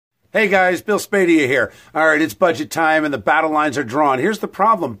Hey guys, Bill Spadea here. All right, it's budget time and the battle lines are drawn. Here's the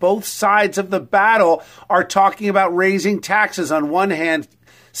problem. Both sides of the battle are talking about raising taxes. On one hand,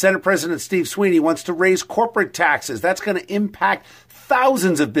 Senate President Steve Sweeney wants to raise corporate taxes. That's going to impact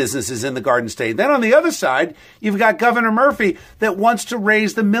thousands of businesses in the Garden State. Then on the other side, you've got Governor Murphy that wants to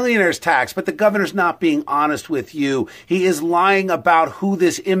raise the millionaire's tax, but the governor's not being honest with you. He is lying about who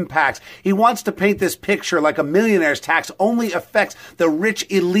this impacts. He wants to paint this picture like a millionaire's tax only affects the rich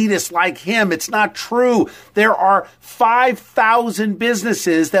elitists like him. It's not true. There are 5,000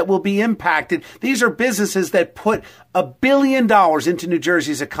 businesses that will be impacted. These are businesses that put $1 billion into New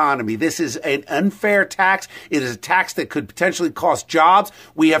Jersey's economy. This is an unfair tax. It is a tax that could potentially cost jobs.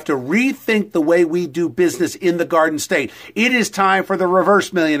 We have to rethink the way we do business in the Garden State. It is time for the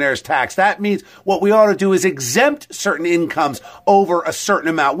reverse millionaire's tax. That means what we ought to do is exempt certain incomes over a certain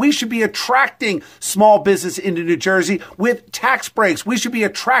amount. We should be attracting small business into New Jersey with tax breaks. We should be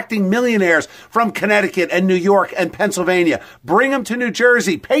attracting millionaires from Connecticut and New York and Pennsylvania. Bring them to New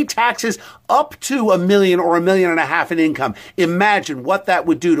Jersey. Pay taxes up to $1 million or $1.5 million in income. Imagine what that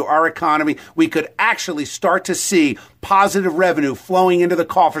would do to our economy. We could actually start to see positive revenue flowing into the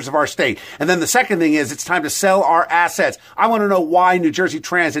coffers of our state. And then the second thing is it's time to sell our assets. I want to know why New Jersey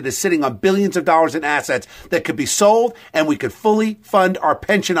Transit is sitting on billions of dollars in assets that could be sold and we could fully fund our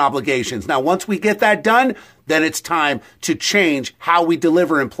pension obligations. Now, once we get that done, then it's time to change how we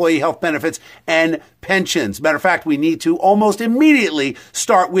deliver employee health benefits and pensions. Matter of fact, we need to almost immediately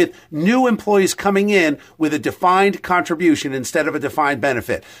start with new employees coming in with a defined contribution instead of a defined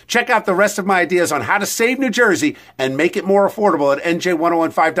benefit. Check out the rest of my ideas on how to save New Jersey and make it more affordable at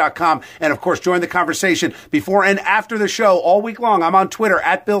NJ1015.com. And of course, join the conversation before and after the show all week long. I'm on Twitter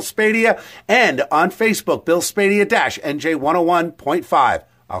at Bill Spadea and on Facebook, Bill Spadea-NJ101.5.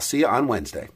 I'll see you on Wednesday.